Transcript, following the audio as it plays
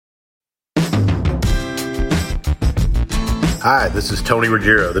Hi, this is Tony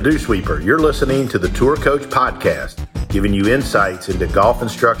Ruggiero, the Dew Sweeper. You're listening to the Tour Coach Podcast, giving you insights into golf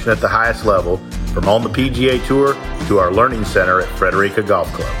instruction at the highest level, from on the PGA Tour to our learning center at Frederica Golf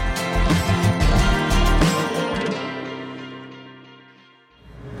Club.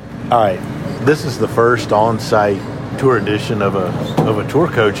 All right, this is the first on-site tour edition of a tour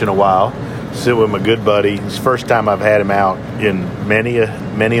coach in a while. Sit with my good buddy. It's the first time I've had him out in many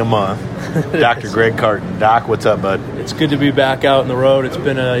a month. Dr. Greg Carton. Doc, what's up, bud? It's good to be back out on the road. It's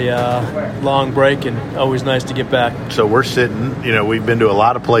been a long break and always nice to get back. So we're sitting, we've been to a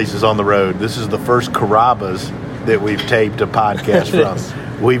lot of places on the road. This is the first Carrabba's that we've taped a podcast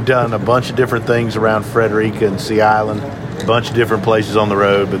from. We've done a bunch of different things around Frederica and Sea Island, a bunch of different places on the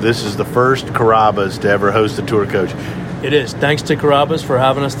road, but this is the first Carrabba's to ever host a tour coach. It is. Thanks to Carrabba's for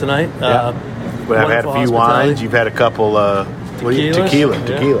having us tonight. Yeah. I've had a few wines. You've had a couple tequila.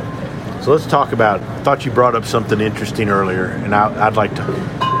 Yeah. So let's talk about, I thought you brought up something interesting earlier, and I'd like to,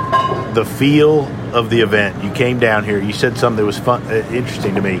 the feel of the event. You came down here, you said something that was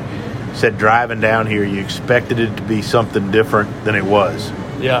interesting to me. You said driving down here, you expected it to be something different than it was.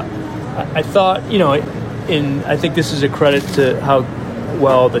 Yeah. I thought, I think this is a credit to how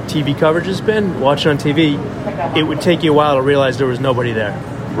well the TV coverage has been. Watching on TV, it would take you a while to realize there was nobody there.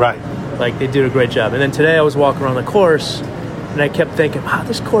 Right. Like, they did a great job. And then today I was walking around the course, and I kept thinking, wow,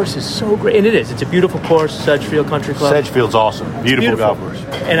 this course is so great. And it is. It's a beautiful course, Sedgefield Country Club. Sedgefield's awesome. Beautiful golf course.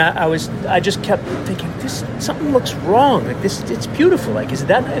 And I just kept thinking, something looks wrong. Like, it's beautiful. Like, is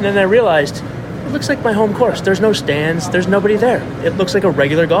that? And then I realized, it looks like my home course. There's no stands. There's nobody there. It looks like a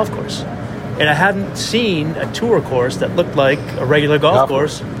regular golf course. And I haven't seen a tour course that looked like a regular golf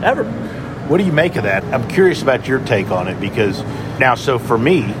course ever. What do you make of that? I'm curious about your take on it, because now, so for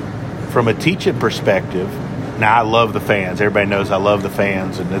me, from a teaching perspective, now I love the fans. Everybody knows I love the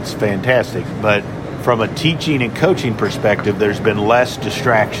fans, and it's fantastic. But from a teaching and coaching perspective, there's been less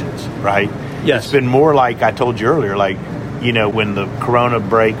distractions, right? Yes. It's been more like I told you earlier, like, when the Corona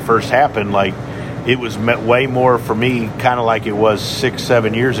break first happened, like, it was way more for me kind of like it was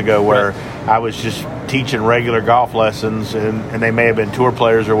 6-7 years ago, where I was just teaching regular golf lessons, and they may have been tour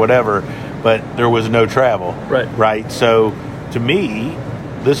players or whatever, but there was no travel. Right. So to me,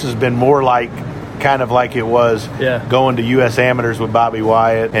 this has been more like kind of like it was going to U.S. Amateurs with Bobby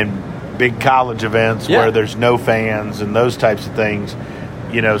Wyatt and big college events where there's no fans and those types of things,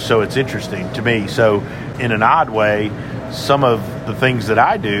 so it's interesting to me. So in an odd way, some of the things that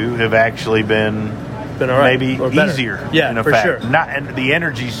I do have actually been all right, maybe easier. Yeah, in for fact. sure. And the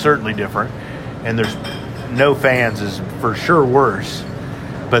energy's certainly different, and there's no fans is for sure worse,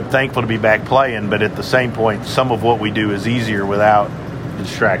 but thankful to be back playing. But at the same point, some of what we do is easier without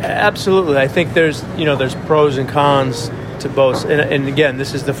distraction. Absolutely. I think there's pros and cons to both. And again,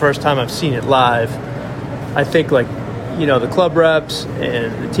 this is the first time I've seen it live. I think the club reps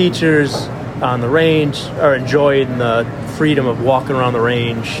and the teachers on the range are enjoying the freedom of walking around the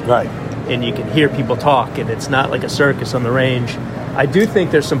range. Right. And you can hear people talk, and it's not like a circus on the range. I do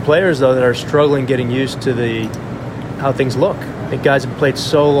think there's some players, though, that are struggling getting used to how things look. I think guys have played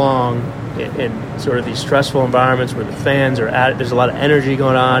so long in sort of these stressful environments where the fans are there's a lot of energy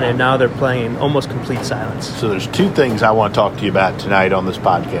going on, and now they're playing in almost complete silence. So there's two things I want to talk to you about tonight on this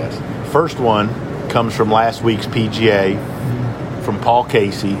podcast. First one comes from last week's PGA, from Paul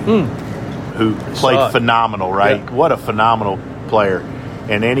Casey, who played phenomenal, right? Yeah. What a phenomenal player.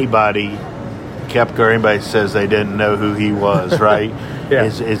 And anybody says they didn't know who he was, right?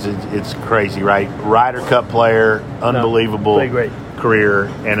 It's crazy, right? Ryder Cup player, unbelievable career,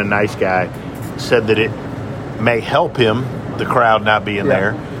 and a nice guy. Said that it may help him, the crowd not being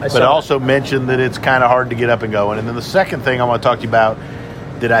there, but also mentioned that it's kind of hard to get up and going. And then the second thing I want to talk to you about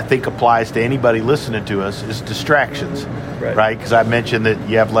that I think applies to anybody listening to us is distractions, right? Because I mentioned that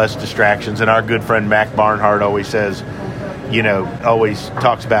you have less distractions, and our good friend Mac Barnhart always says, always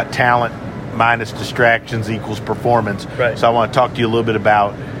talks about talent minus distractions equals performance. Right. So I want to talk to you a little bit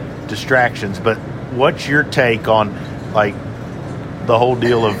about distractions, but what's your take on the whole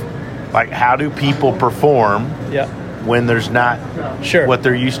deal of how do people perform when there's not what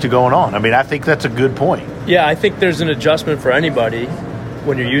they're used to going on? I mean, I think that's a good point. Yeah, I think there's an adjustment for anybody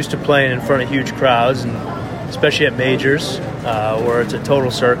when you're used to playing in front of huge crowds, and especially at majors where it's a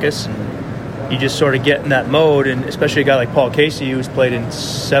total circus, and you just sort of get in that mode. And especially a guy like Paul Casey, who's played in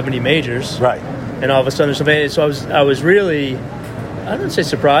 70 majors, right? And all of a sudden, so I was really, I don't say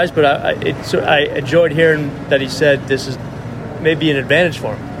surprised, but I enjoyed hearing that he said this is maybe an advantage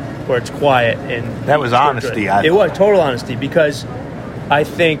for him, where it's quiet. And that was honesty. It was total honesty, because I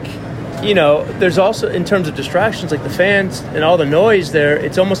think, there's also, in terms of distractions, like the fans and all the noise there,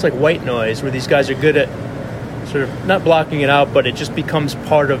 it's almost like white noise, where these guys are good at sort of not blocking it out, but it just becomes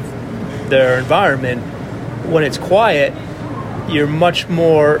part of their environment. When it's quiet, you're much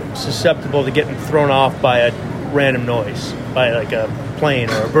more susceptible to getting thrown off by a random noise, by like a plane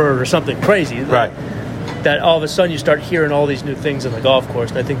or a bird or something crazy. Right. That all of a sudden you start hearing all these new things on the golf course,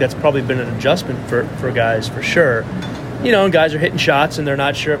 and I think that's probably been an adjustment for guys for sure. And guys are hitting shots and they're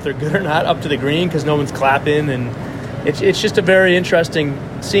not sure if they're good or not up to the green because no one's clapping, and it's just a very interesting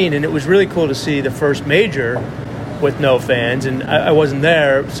scene. And it was really cool to see the first major with no fans, and I wasn't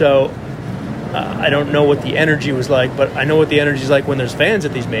there, so I don't know what the energy was like, but I know what the energy is like when there's fans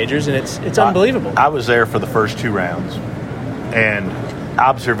at these majors, and it's unbelievable. I was there for the first 2 rounds, and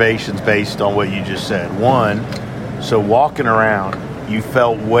observations based on what you just said. One, so walking around, you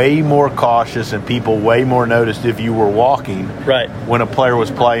felt way more cautious and people way more noticed if you were walking right when a player was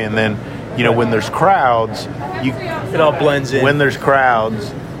playing. Then, when there's crowds, it all blends in. When there's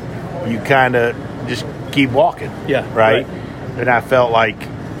crowds, you kind of just keep walking. Yeah. Right? And I felt like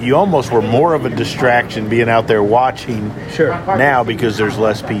you almost were more of a distraction being out there watching now because there's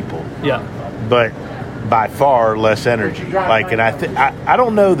less people. Yeah. But by far less energy. And I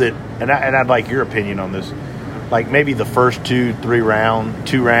don't know that, and I'd like your opinion on this. Like maybe the first 2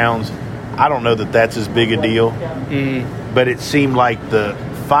 rounds, I don't know that that's as big a deal. But it seemed like the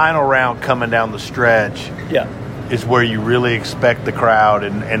final round coming down the stretch is where you really expect the crowd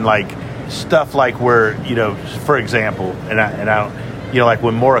and like stuff like where, for example, and I don't, like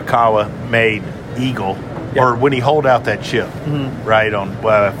when Morikawa made eagle or when he holed out that chip, right on,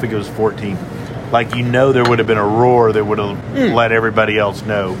 I think it was 14. Like, there would have been a roar that would have let everybody else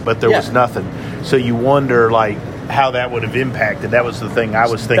know, but there was nothing. So you wonder, like, how that would have impacted. That was the thing I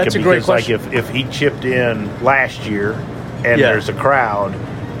was thinking. That's a great question. Like, if he chipped in last year and there's a crowd,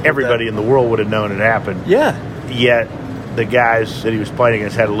 everybody in the world would have known it happened. Yeah. Yet the guys that he was playing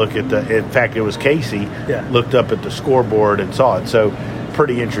against had to look at in fact, it was Casey, looked up at the scoreboard and saw it. So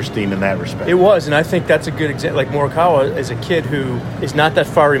pretty interesting in that respect. It was, and I think that's a good example. Like Morikawa is a kid who is not that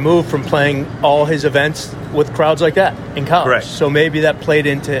far removed from playing all his events with crowds like that in college. Correct. So maybe that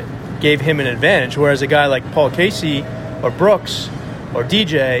gave him an advantage, whereas a guy like Paul Casey or Brooks or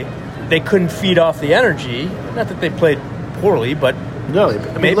DJ, they couldn't feed off the energy. Not that they played poorly, but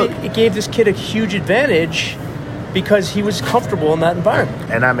maybe it gave this kid a huge advantage because he was comfortable in that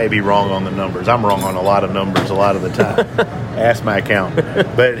environment. And I may be wrong on the numbers. I'm wrong on a lot of numbers a lot of the time. Ask my accountant.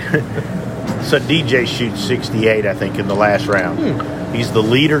 But so DJ shoots 68, I think, in the last round. He's the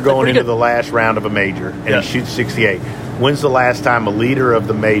leader going into the last round of a major, and he shoots 68. When's the last time a leader of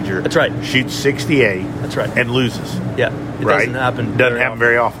the major shoots 68 and loses? Yeah. It doesn't happen. Doesn't happen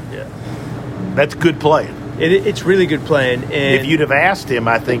very often. Yeah. That's good playing. It's really good playing. And if you'd have asked him,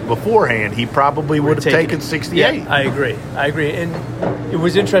 I think, beforehand, he probably would have taken 68. Yeah, I agree. And it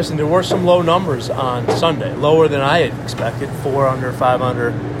was interesting. There were some low numbers on Sunday, lower than I had expected, 4 under, 5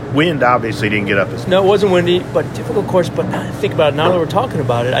 under. Wind obviously didn't get up as much. No, it wasn't windy, but difficult course. But now I think about it, now that we're talking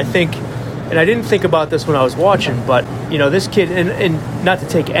about it, I think, and I didn't think about this when I was watching, but, this kid, and not to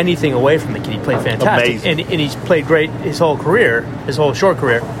take anything away from the kid, he played fantastic. Amazing. And he's played great his whole short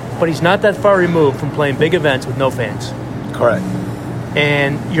career. But he's not that far removed from playing big events with no fans. Correct.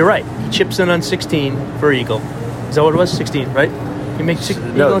 And you're right. He chips in on 16 for eagle. Is that what it was? 16, right? He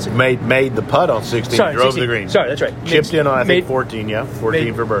made made the putt on 16. Sorry, drove 16. the green. Sorry, that's right. Chipped in on, I think, 14,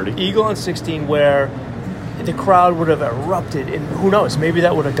 14 for birdie. Eagle on 16 where the crowd would have erupted. And who knows? Maybe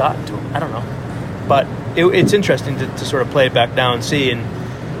that would have gotten to him. I don't know. But it's interesting to sort of play it back down and see.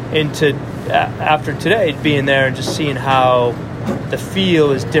 And to after today, being there and just seeing how the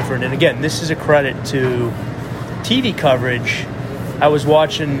feel is different. And again, this is a credit to TV coverage. I was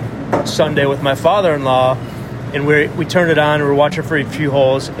watching Sunday with my father-in-law, and we turned it on and we were watching for a few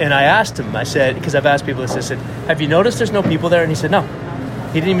holes, and I asked him, I said, because I've asked people this, I said, have you noticed there's no people there? And he said, no.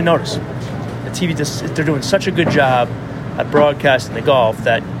 He didn't even notice. The TV, they're doing such a good job at broadcasting the golf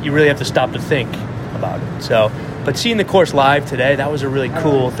that you really have to stop to think about it. So, but seeing the course live today, that was a really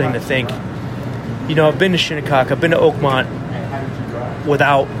cool thing to think. I've been to Shinnecock, I've been to Oakmont,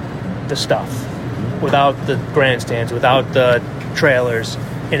 without the stuff, without the grandstands, without the trailers,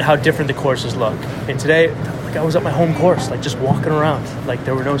 and how different the courses look. And today, like I was at my home course, like just walking around, like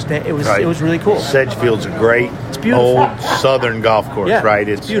there were no stands. It was really cool. Sedgefield's a great old southern golf course, right?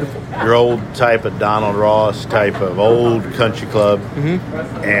 It's beautiful. Your old type of Donald Ross type of old country club,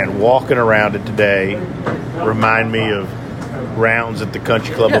 and walking around it today remind me of rounds at the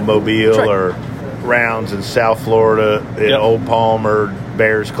Country Club of Mobile or rounds in South Florida at Old Palm or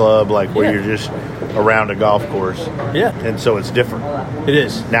Bears Club, like where you're just around a golf course. Yeah. And so it's different. It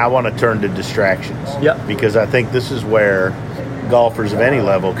is. Now I want to turn to distractions. Yeah. Because I think this is where golfers of any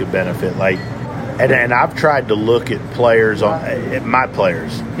level could benefit. Like And I've tried to look at players, at my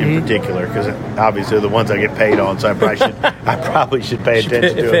players in particular, because obviously they're the ones I get paid on, so I probably should pay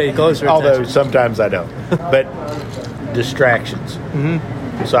attention to them. Although sometimes I don't. But distractions.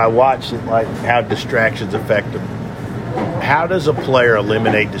 So I watch like how distractions affect them. How does a player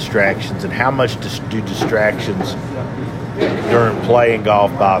eliminate distractions, and how much do distractions during playing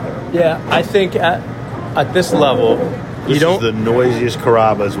golf bother? Yeah, I think at this level, this is the noisiest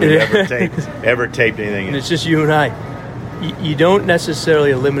Carrabba's we've ever taped anything in. And it's just you and I. You don't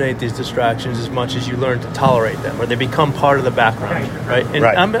necessarily eliminate these distractions as much as you learn to tolerate them, or they become part of the background, right? And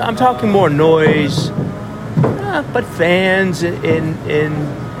right. I'm talking more noise, but fans and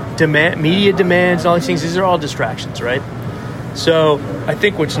media demands and all these things. These are all distractions, right? So I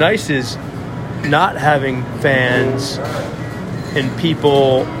think what's nice is not having fans and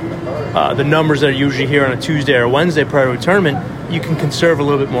people, the numbers that are usually here on a Tuesday or Wednesday prior to a tournament, you can conserve a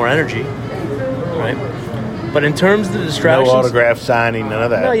little bit more energy, right? But in terms of the distractions, no autograph signing, none of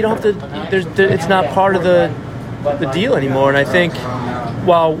that. No, you don't have to. It's not part of the deal anymore. And I think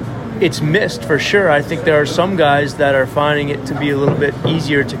while it's missed for sure, I think there are some guys that are finding it to be a little bit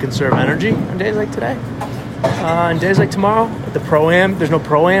easier to conserve energy on days like today. On days like tomorrow, at the Pro-Am, there's no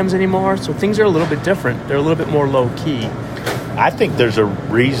Pro-Ams anymore, so things are a little bit different. They're a little bit more low-key. I think there's a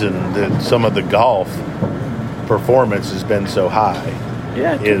reason that some of the golf performance has been so high.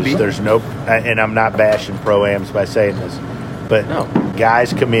 Yeah, it could be. There's no, and I'm not bashing Pro-Ams by saying this, but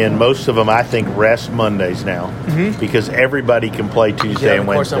guys come in, most of them I think rest Mondays now because everybody can play Tuesday and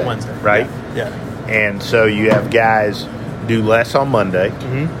Wednesday. On Wednesday. Right? Yeah. And so you have guys do less on Monday,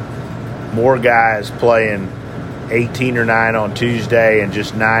 more guys playing 18 or 9 on Tuesday and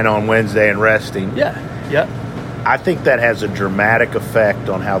just 9 on Wednesday and resting. Yeah. I think that has a dramatic effect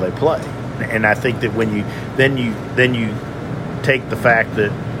on how they play. And I think that when you take the fact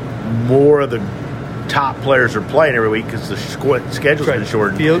that more of the top players are playing every week because the schedule's been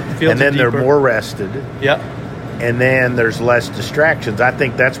shortened, and then they're more rested. Yep. And then there's less distractions. I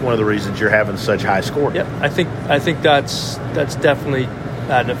think that's one of the reasons you're having such high scoring. Yep. I think that's definitely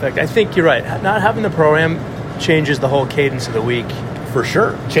had an effect. I think you're right. Not having the Pro-Am changes the whole cadence of the week. For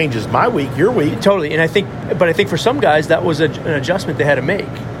sure. Changes my week, your week. Totally. And I think for some guys that was an adjustment they had to make.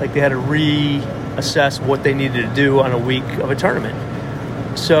 Like they had to reassess what they needed to do on a week of a tournament.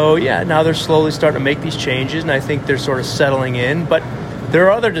 So yeah, now they're slowly starting to make these changes, and I think they're sort of settling in. But there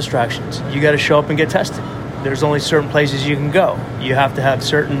are other distractions. You got to show up and get tested. There's only certain places you can go. You have to have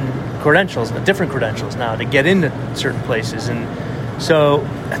certain credentials, different credentials now to get into certain places. And so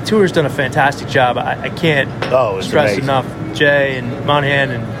the tour's done a fantastic job. I can't stress enough. Jay and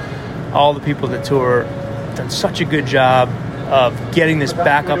Monahan and all the people at the tour have done such a good job of getting this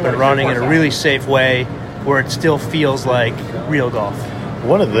back up and running in a really safe way where it still feels like real golf.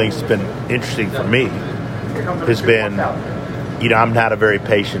 One of the things that's been interesting for me has been, I'm not a very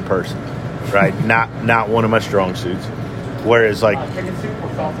patient person, right? not one of my strong suits. Whereas, like,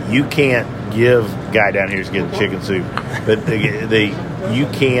 you can't give guy down here's getting chicken soup, but you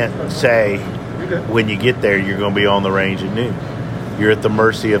can't say when you get there you're going to be on the range at noon. You're at the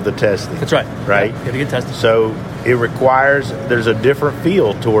mercy of the testing. That's right. Right? Yeah, you got to get tested. So it requires, there's a different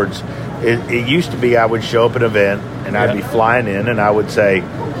feel towards, it used to be I would show up at an event and I'd be flying in and I would say,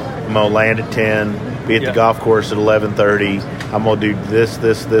 I'm going to land at 10, be at the golf course at 11:30, I'm going to do this, and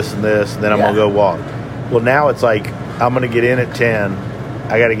this, and then I'm going to go walk. Well, now it's like, I'm going to get in at 10,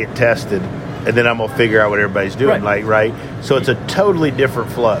 I got to get tested, and then I'm going to figure out what everybody's doing, right? So it's a totally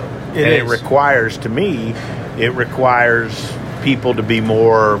different flow. It requires, to me, people to be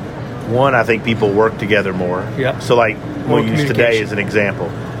more, one, I think people work together more. Yeah. So, like, we'll use today as an example.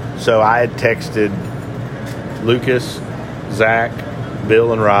 So I had texted Lucas, Zach,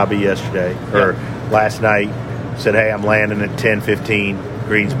 Bill, and Robbie yesterday, or last night, said, hey, I'm landing at 10:15,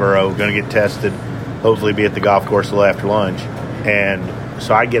 Greensboro, going to get tested, hopefully be at the golf course a little after lunch. And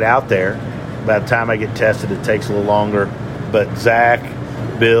so I get out there. By the time I get tested, it takes a little longer. But Zach,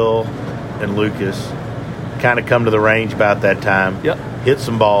 Bill, and Lucas kind of come to the range about that time. Yep. Hit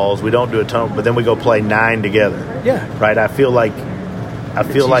some balls. We don't do a ton, but then we go play 9 together. Yeah. Right. I feel like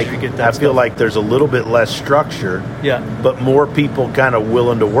there's a little bit less structure. Yeah. But more people kind of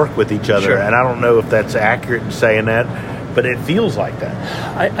willing to work with each other. Sure. And I don't know if that's accurate in saying that, but it feels like that.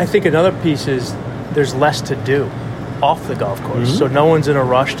 I think another piece is there's less to do off the golf course. Mm-hmm. So no one's in a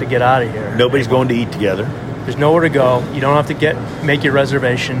rush to get out of here. Nobody's going to eat together. There's nowhere to go. You don't have to make your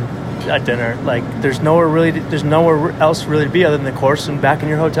reservation at dinner. Like there's nowhere else really to be other than the course and back in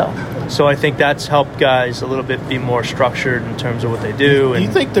your hotel. So I think that's helped guys a little bit be more structured in terms of what they do. Do you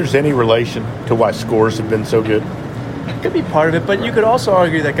think there's any relation to why scores have been so good? It could be part of it, but you could also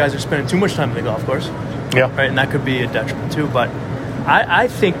argue that guys are spending too much time in the golf course. Yeah. Right, and that could be a detriment too. But I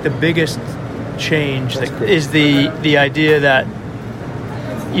think the biggest change is the idea that,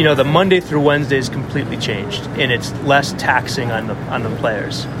 you know, the Monday through Wednesday is completely changed, and it's less taxing on the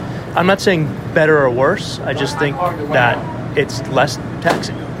players. I'm not saying better or worse. I just think that it's less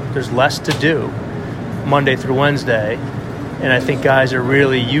taxing. There's less to do Monday through Wednesday, and I think guys are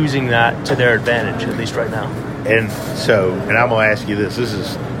really using that to their advantage, at least right now. And so, and I'm going to ask you this. This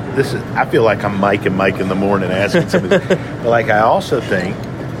is. I feel like I'm Mike and Mike in the morning asking somebody. But like, I also think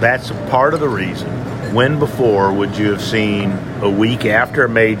that's part of the reason. When before would you have seen a week after a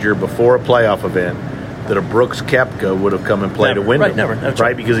major, before a playoff event, that a Brooks Koepka would have come and played a Wyndham? Right, never. That's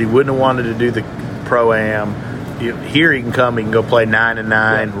right, because he wouldn't have wanted to do the Pro-Am. Here he can come, he can go play 9 and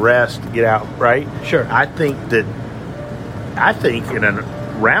 9, rest, get out, right? Sure. I think in a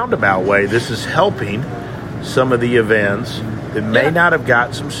roundabout way, this is helping some of the events that may not have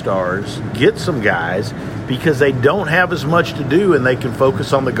got some stars, get some guys, because they don't have as much to do and they can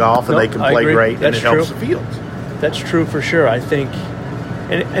focus on the golf and they can play great. That's and it helps the fields. That's true for sure. I think,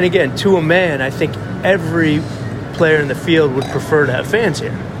 and again, to a man, I think every player in the field would prefer to have fans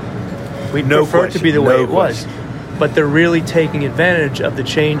here. We'd prefer it to be the way it was. But they're really taking advantage of the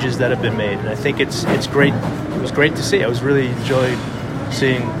changes that have been made. And I think it's great. It was great to see. I was really enjoyed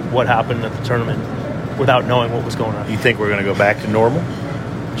seeing what happened at the tournament without knowing what was going on. You think we're going to go back to normal?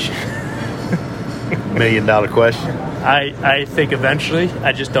 $1 million question. I think eventually.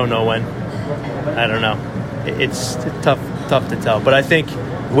 I just don't know when. I don't know. It's tough to tell. But I think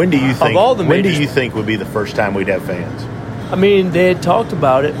when do you think of all the majors, when do you think would be the first time we'd have fans? I mean, they had talked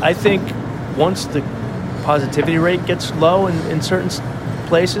about it. I think once the positivity rate gets low in certain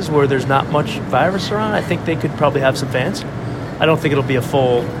places where there's not much virus around, I think they could probably have some fans. I don't think it'll be a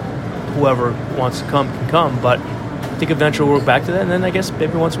full whoever wants to come can come, but I think eventually we'll work back to that. And then I guess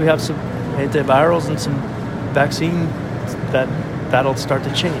maybe once we have some antivirals and some vaccine, that'll start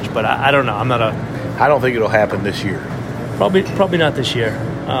to change. But I don't know. I don't think it'll happen this year. Probably not this year.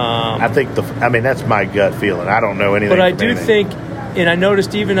 I think that's my gut feeling. I don't know anything. But I do think, and I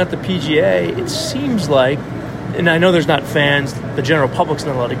noticed even at the PGA, it seems like, and I know there's not fans, the general public's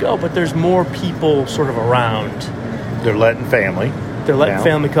not allowed to go, but there's more people sort of around. They're letting family. They're letting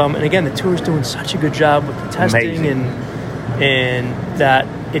family come. And again, the tour's doing such a good job with the testing and that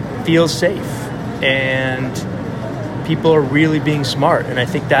it feels safe. And people are really being smart. And I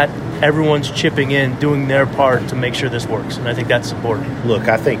think that everyone's chipping in, doing their part to make sure this works. And I think that's important. Look,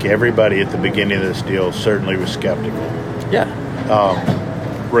 I think everybody at the beginning of this deal certainly was skeptical. Yeah.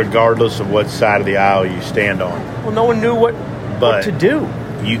 Regardless of what side of the aisle you stand on. Well, no one knew what to do.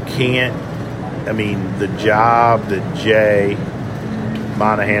 You can't, the job that Jay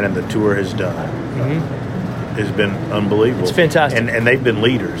Monahan and the tour has done has been unbelievable. It's fantastic. And they've been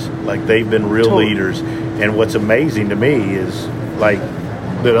leaders. Like, they've been real leaders. And what's amazing to me is, like,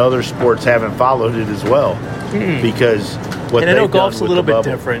 that other sports haven't followed it as well. Because what I know golf's a little bit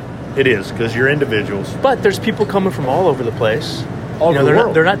different. It is, because you're individuals. But there's people coming from all over the place. All over the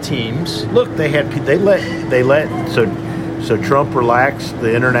world. They're not teams. Look, so Trump relaxed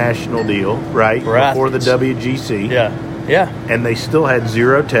the international deal, right? Before the WGC. Yeah. And they still had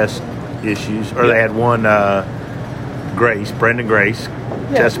 0 test issues, or they had one Brendan Grace,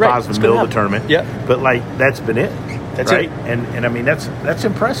 test positive in the middle of the tournament. Yeah. But that's been it. That's right? it. And that's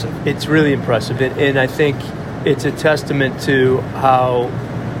impressive. It's really impressive. And I think it's a testament to how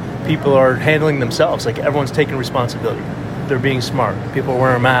people are handling themselves. Like, everyone's taking responsibility. They're being smart. People are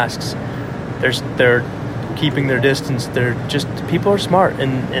wearing masks. They're keeping their distance. People are smart,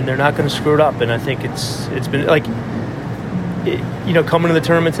 and they're not going to screw it up. And I think it's been coming to the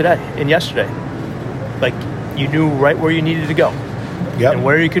tournament today and yesterday, you knew right where you needed to go, and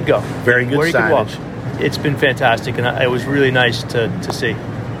where you could go. Very good signage. It's been fantastic, and it was really nice to see.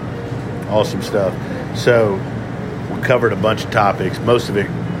 Awesome stuff. So we covered a bunch of topics, most of it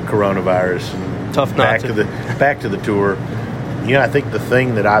coronavirus. Tough not back to. Back to the tour. I think the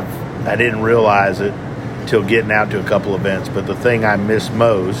thing that I didn't realize it till getting out to a couple events, but the thing I missed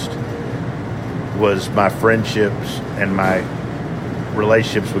most was my friendships and my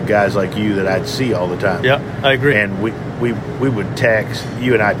relationships with guys like you that I'd see all the time. Yeah, I agree. And we would text,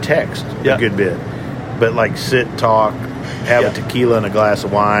 you and I text a good bit, but sit, talk, have a tequila and a glass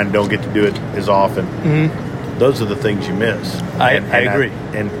of wine, don't get to do it as often. Those are the things you miss. I agree.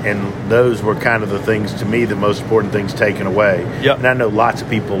 And those were kind of the things, to me, the most important things taken away. Yep. And I know lots of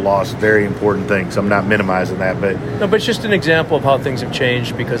people lost very important things. I'm not minimizing that, but it's just an example of how things have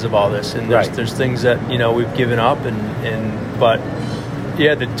changed because of all this. And there's things that we've given up, but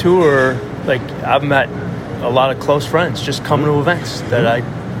the tour, I've met a lot of close friends just coming to events that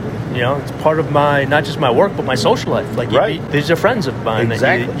it's part of my, not just my work, but my social life. Like, these are friends of mine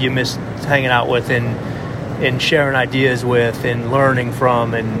that you miss hanging out with and sharing ideas with and learning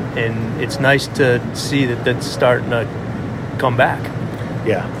from. And it's nice to see that that's starting to come back.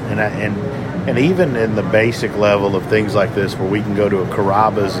 Yeah. And even in the basic level of things like this, where we can go to a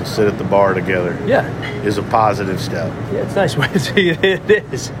Carrabba's and sit at the bar together, is a positive step. Yeah, it's nice way to see it. It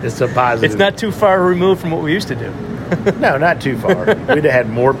is. It's a positive. It's not too far removed from what we used to do. No, not too far. We'd have had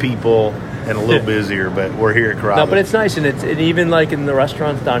more people and a little busier, but we're here at Carrabba's. No, but it's nice, and even like in the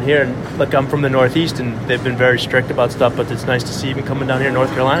restaurants down here. And look, I'm from the Northeast, and they've been very strict about stuff. But it's nice to see, even coming down here in North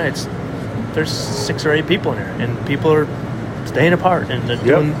Carolina, there's 6 or 8 people in here, and people are staying apart, and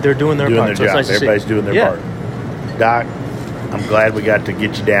they're doing their part. So it's nice everybody's doing their part. Doc, I'm glad we got to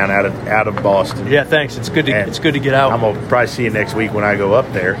get you down out of Boston. Yeah, thanks. It's good to get out. I'm gonna probably see you next week when I go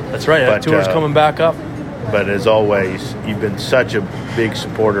up there. That's right. That tour's coming back up. But as always, you've been such a big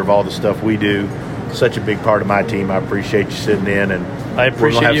supporter of all the stuff we do. Such a big part of my team. I appreciate you sitting in, and I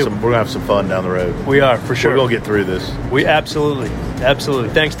appreciate you. We're gonna have some fun down the road. We are, for sure. We're gonna get through this. We absolutely.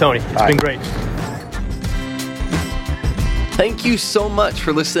 Thanks, Tony. It's been great. Thank you so much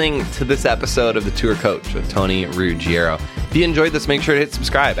for listening to this episode of The Tour Coach with Tony Ruggiero. If you enjoyed this, make sure to hit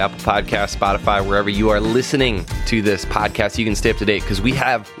subscribe, Apple Podcasts, Spotify, wherever you are listening to this podcast. You can stay up to date because we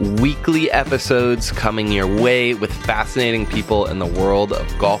have weekly episodes coming your way with fascinating people in the world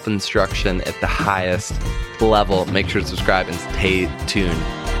of golf instruction at the highest level. Make sure to subscribe and stay tuned.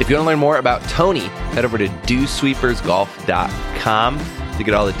 If you want to learn more about Tony, head over to dewsweepersgolf.com to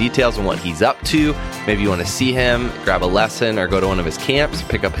get all the details on what he's up to. Maybe you want to see him, grab a lesson, or go to one of his camps,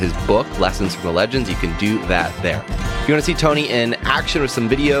 pick up his book, Lessons from the Legends. You can do that there. If you want to see Tony in action with some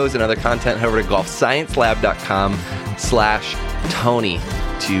videos and other content, head over to golfsciencelab.com/Tony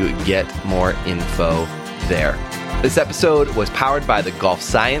to get more info there. This episode was powered by the Golf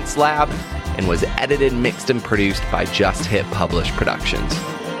Science Lab and was edited, mixed, and produced by Just Hit Publish Productions.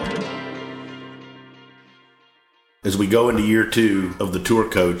 As we go into year 2 of the Tour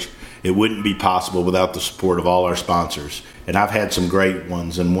Coach, it wouldn't be possible without the support of all our sponsors. And I've had some great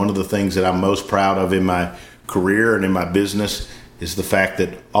ones. And one of the things that I'm most proud of in my career and in my business is the fact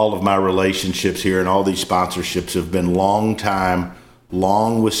that all of my relationships here and all these sponsorships have been long-time,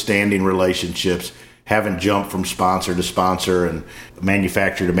 long-withstanding relationships, haven't jumped from sponsor to sponsor and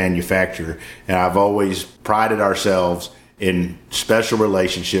manufacturer to manufacturer. And I've always prided ourselves in special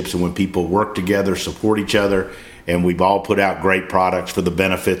relationships and when people work together, support each other, and we've all put out great products for the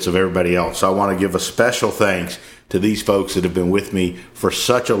benefits of everybody else. So I want to give a special thanks to these folks that have been with me for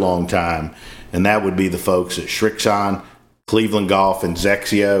such a long time, and that would be the folks at Srixon, Cleveland Golf, and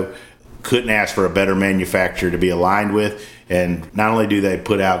Zexio. Couldn't ask for a better manufacturer to be aligned with, and not only do they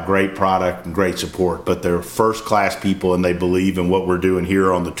put out great product and great support, but they're first-class people, and they believe in what we're doing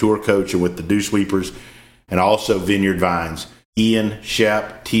here on the Tour Coach and with the Dew Sweepers, and also Vineyard Vines. Ian,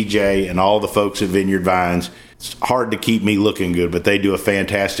 Shep, TJ, and all the folks at Vineyard Vines. It's hard to keep me looking good, but they do a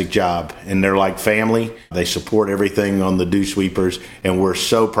fantastic job. And they're like family. They support everything on the Dew Sweepers. And we're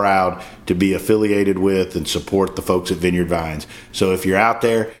so proud to be affiliated with and support the folks at Vineyard Vines. So if you're out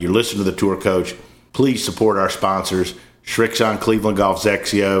there, you're listening to the Tour Coach, please support our sponsors, Srixon, Cleveland Golf,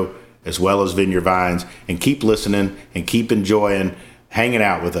 Zexio, as well as Vineyard Vines. And keep listening and keep enjoying hanging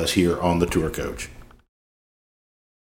out with us here on the Tour Coach.